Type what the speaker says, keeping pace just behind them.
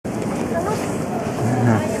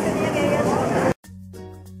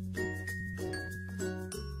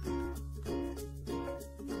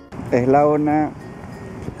Es la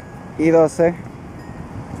 1:12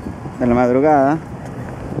 de la madrugada.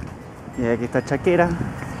 Y aquí está Shakira.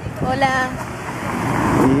 Hola.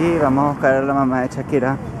 Y vamos a buscar a la mamá de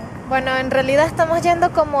Shakira. Bueno, en realidad estamos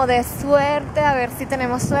yendo como de suerte, a ver si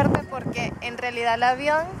tenemos suerte, porque en realidad el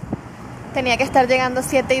avión tenía que estar llegando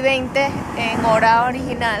 7:20 en hora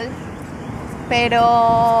original,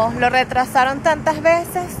 pero lo retrasaron tantas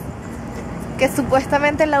veces que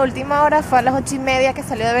supuestamente la última hora fue a las 8:30 que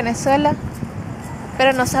salió de Venezuela,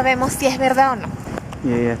 pero no sabemos si es verdad o no.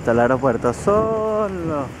 Y ahí está el aeropuerto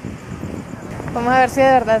solo. Vamos a ver si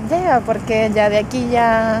de verdad llega, porque ya de aquí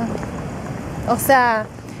ya... O sea,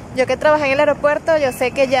 yo que trabajé en el aeropuerto, yo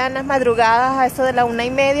sé que ya en las madrugadas, a eso de la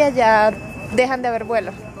 1:30, ya dejan de haber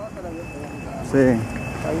vuelos. Sí.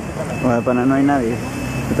 Bueno, de pana no hay nadie.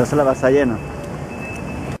 Entonces la pasa lleno.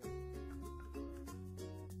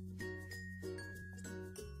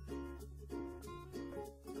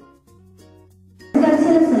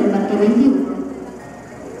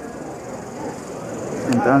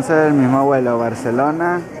 Entonces el mismo vuelo,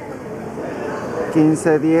 Barcelona,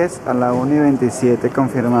 15:10 a la 1:27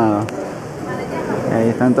 confirmado. Y ahí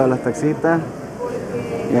están todos los taxistas.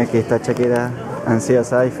 Y aquí está Shakira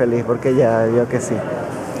ansiosa y feliz porque ya vio que sí.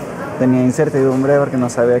 Tenía incertidumbre porque no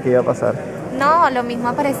sabía qué iba a pasar. No, lo mismo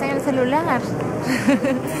aparece en el celular.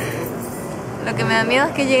 Lo que me da miedo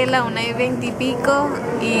es que llegue la 1:20 y pico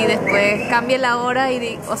y después cambie la hora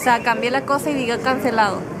y cambie la cosa y diga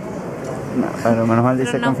cancelado. No, pero menos mal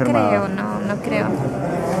dice pero no confirmado. No creo.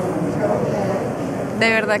 De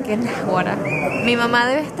verdad que es la hora. Mi mamá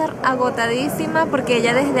debe estar agotadísima porque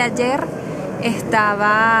ella desde ayer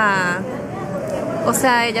estaba... O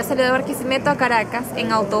sea, ella salió de Barquisimeto a Caracas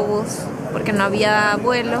en autobús porque no había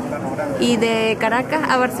vuelo. Y de Caracas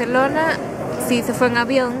a Barcelona sí se fue en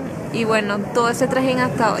avión. Y bueno, todo ese trajín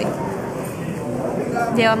hasta hoy.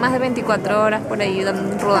 Lleva más de 24 horas por ahí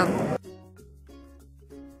rodando.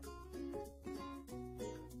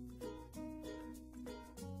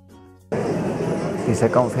 Dice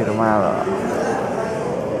confirmado.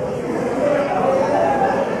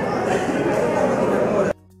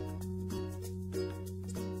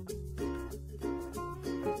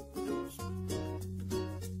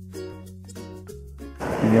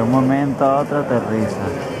 Y de un momento a otro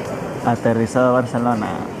aterrizado a Barcelona.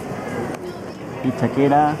 Y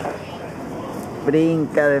Shakira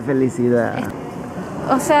brinca de felicidad.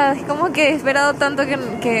 O sea, es como que he esperado tanto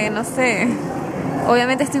que no sé.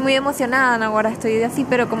 Obviamente estoy muy emocionada, ahora estoy así,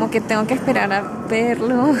 pero como que tengo que esperar a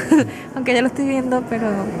verlo. Aunque ya lo estoy viendo, pero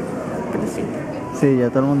sí. Sí, ya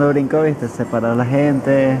todo el mundo brincó, ¿viste? Separó a la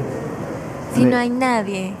gente. Si no hay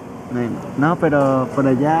nadie. No, pero por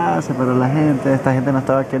allá separó a la gente. Esta gente no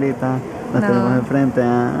estaba aquí ahorita. La tenemos enfrente.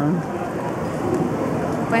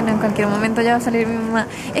 Bueno, en cualquier momento ya va a salir mi mamá.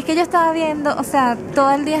 Es que yo estaba viendo, o sea,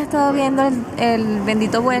 todo el día he estado viendo el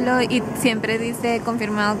bendito vuelo y siempre dice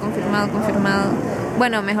confirmado, confirmado, confirmado.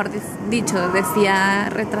 Bueno, mejor dicho, decía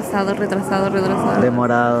retrasado.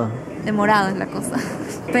 Demorado. Demorado es la cosa.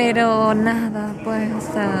 Pero nada, pues, o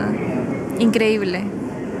sea, increíble.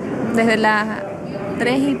 Desde las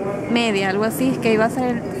 3:30, algo así, es que iba a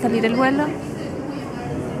salir el vuelo,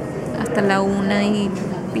 hasta la 1:00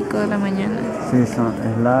 de la mañana. Sí, es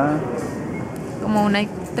la... Como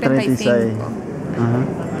 1:35.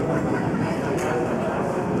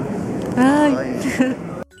 Ajá. Ay.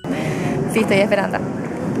 Sí, estoy esperando.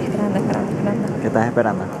 ¿Qué estás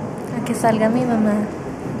esperando? A que salga mi mamá.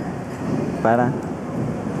 Para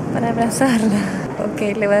abrazarla. Ok,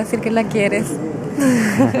 le voy a decir que la quieres.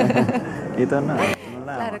 ¿Y tú no?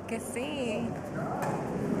 Claro que sí.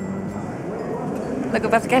 Lo que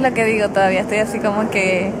pasa es que es lo que digo todavía. Estoy así como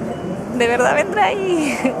que... ¿De verdad vendrá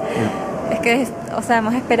ahí? Es que, o sea,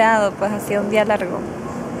 hemos esperado, pues ha sido un día largo.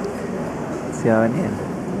 Sí va a venir.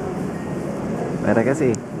 ¿Verdad que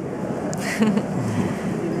sí?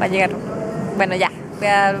 Va a llegar. Bueno, ya. Voy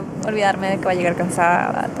a olvidarme de que va a llegar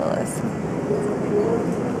cansada, todo eso.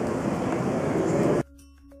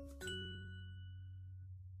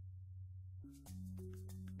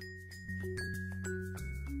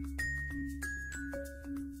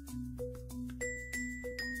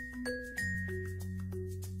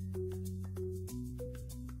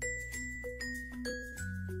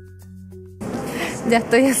 Ya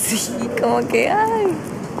estoy así, como que, ay.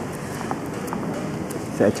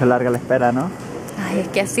 Se ha hecho larga la espera, ¿no? Ay, es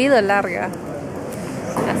que ha sido larga.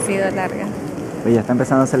 Y ya está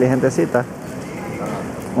empezando a salir gentecita.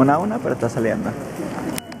 Una a una, pero está saliendo.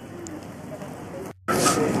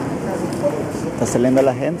 Está saliendo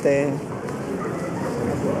la gente.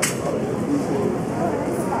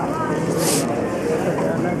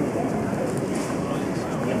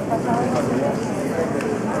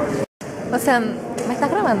 O sea, ¿me estás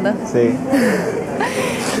grabando? Sí.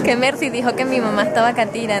 Que Mercy dijo que mi mamá estaba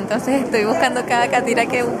catira, entonces estoy buscando cada catira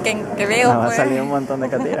que veo. Nos va a pues. salir un montón de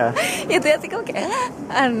catiras. Y estoy así como que,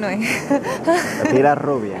 no es. Catira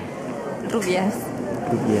rubia. Rubias.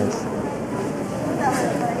 Rubias.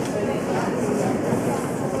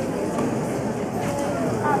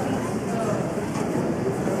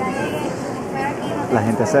 La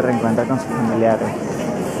gente se reencuentra con sus familiares.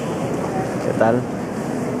 ¿Qué tal?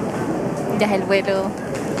 Ya es el vuelo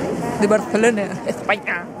de Barcelona,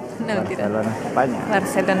 España. No, mentira. Barcelona, España.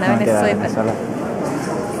 Barcelona, No, mentira, Venezuela. Venezuela.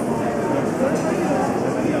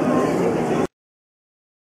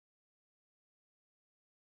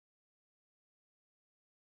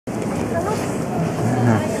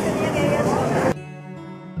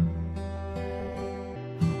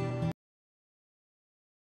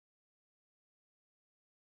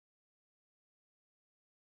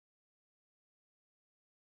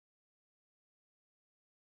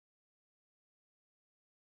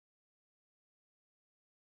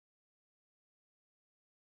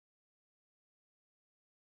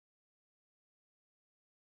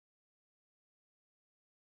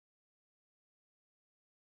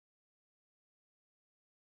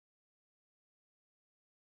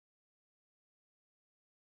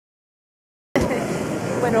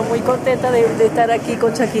 Bueno, muy contenta de estar aquí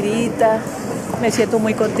con Shakirita. Me siento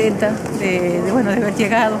muy contenta de haber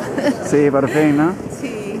llegado. Sí, por fin, ¿no?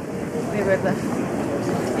 Sí, de verdad.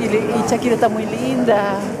 Y Shakira está muy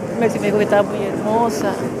linda. Mercy me dijo que estaba muy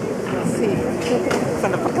hermosa. Sí.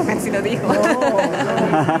 Bueno, porque Mercy lo dijo.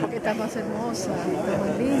 No, porque está más hermosa, está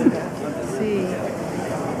muy linda. Sí.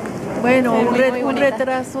 Bueno, un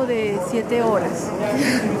retraso de 7 horas.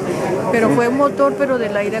 Pero fue un motor, pero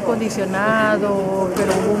del aire acondicionado,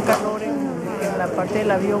 pero hubo un calor en la parte del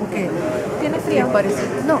avión que... ¿Tiene frío?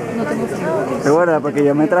 No, no tengo frío. Segura, porque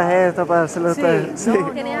yo me traje esto para hacerlo a ustedes. Sí.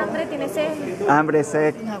 ¿Tiene hambre? ¿Tiene sed? Hambre,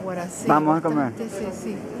 sed. Naguará, sí, Vamos a comer. bastante sed,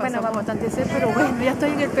 sí. Bueno, vamos bastante sed, pero bueno, ya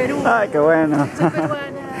estoy en el Perú. Ay, qué bueno. Soy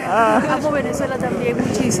peruana. Amo Venezuela también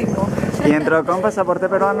muchísimo. ¿Y entró con pasaporte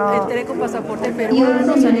peruano? Entré con pasaporte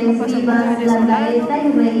peruano, salí con pasaporte venezolano.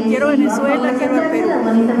 Quiero Venezuela, quiero el Perú.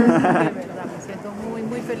 De verdad, me siento muy,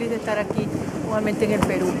 muy feliz de estar aquí nuevamente en el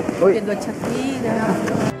Perú, viendo a Shakira.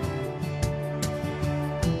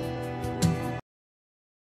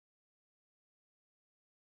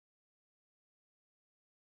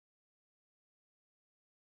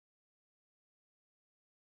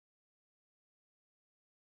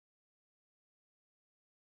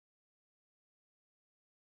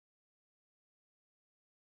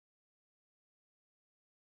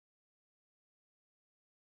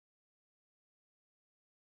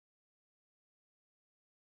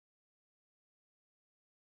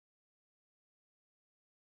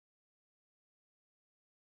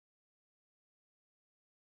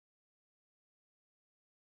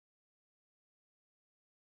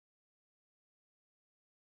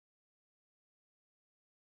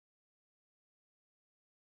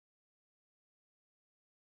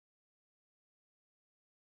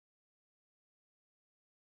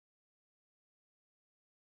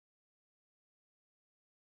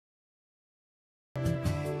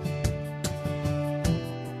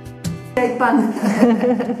 Hay pan.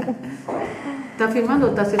 ¿Estás filmando o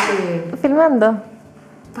estás ¿Filmando?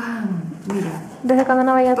 pan? Mira. ¿Desde cuándo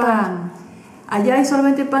no veía Pan. Allá hay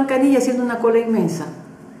solamente pan canilla haciendo una cola inmensa.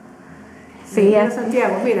 Sí, Mira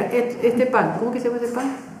Santiago, mira, este pan, ¿cómo que se llama este pan?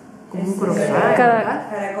 Como un croissant,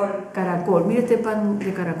 ¿verdad? Caracol. Mira este pan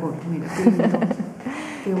de caracol, mira, qué lindo.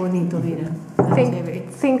 Qué bonito, mira.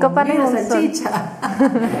 Cinco panes mira, en un salchicha.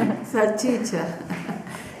 Salchicha.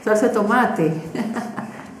 Salsa de tomate.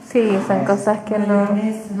 Sí, son cosas que no...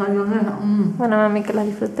 Mayonesa. Bueno, mami, que las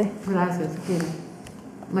disfruté. Gracias, quiero.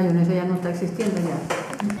 Mayonesa ya no está existiendo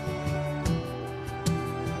ya.